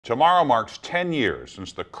Tomorrow marks 10 years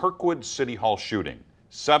since the Kirkwood City Hall shooting.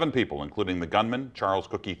 7 people, including the gunman, Charles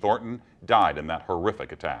Cookie Thornton, died in that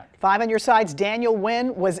horrific attack. 5 on your side's Daniel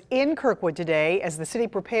Wynn was in Kirkwood today as the city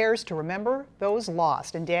prepares to remember those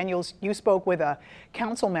lost. And Daniel, you spoke with a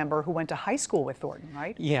council member who went to high school with Thornton,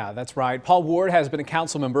 right? Yeah, that's right. Paul Ward has been a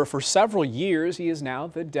council member for several years. He is now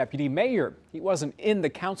the deputy mayor. He wasn't in the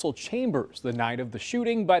council chambers the night of the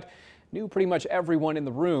shooting, but knew pretty much everyone in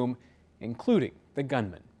the room, including the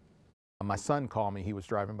gunman. My son called me. He was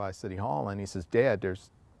driving by City Hall and he says, "Dad,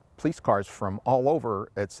 there's police cars from all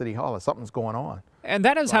over at City Hall. Something's going on." And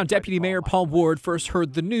that is how Deputy Mayor Paul Ward first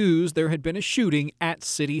heard the news there had been a shooting at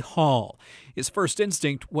City Hall. His first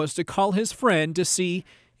instinct was to call his friend to see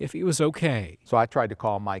if he was okay. So I tried to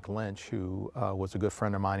call Mike Lynch, who was a good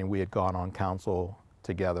friend of mine, and we had gone on council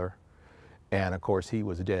together. And of course, he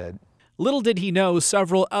was dead. Little did he know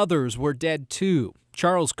several others were dead too.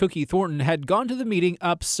 Charles Cookie Thornton had gone to the meeting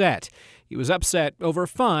upset. He was upset over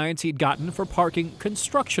fines he'd gotten for parking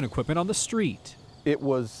construction equipment on the street. It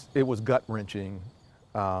was gut-wrenching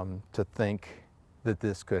to think that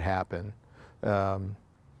this could happen.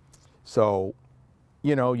 So,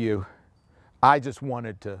 you know, I just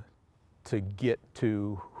wanted to get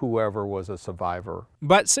to whoever was a survivor.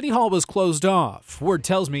 But City Hall was closed off. Word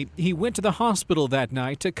tells me he went to the hospital that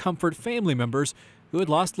night to comfort family members who had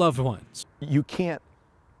lost loved ones. You can't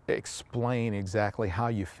explain exactly how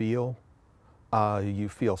you feel. You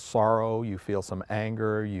feel sorrow, you feel some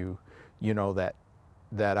anger, you know that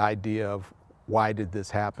idea of why did this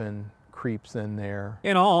happen creeps in there.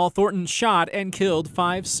 In all, Thornton shot and killed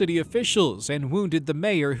 5 city officials and wounded the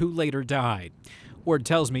mayor, who later died. Word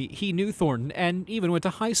tells me he knew Thornton and even went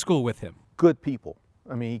to high school with him. Good people.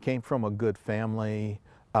 I mean, he came from a good family.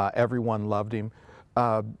 Everyone loved him.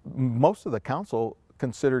 Most of the council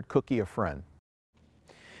considered Cookie a friend.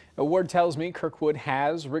 Ward tells me Kirkwood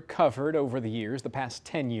has recovered over the years, the past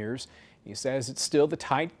 10 years. He says it's still the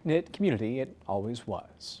tight-knit community it always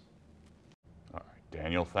was. All right,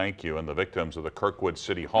 Daniel, thank you. And the victims of the Kirkwood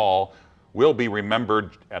City Hall will be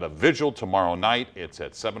remembered at a vigil tomorrow night. It's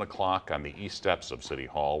at 7 o'clock on the east steps of City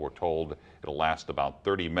Hall. We're told it'll last about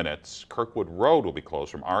 30 minutes. Kirkwood Road will be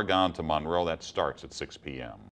closed from Argonne to Monroe. That starts at 6 p.m.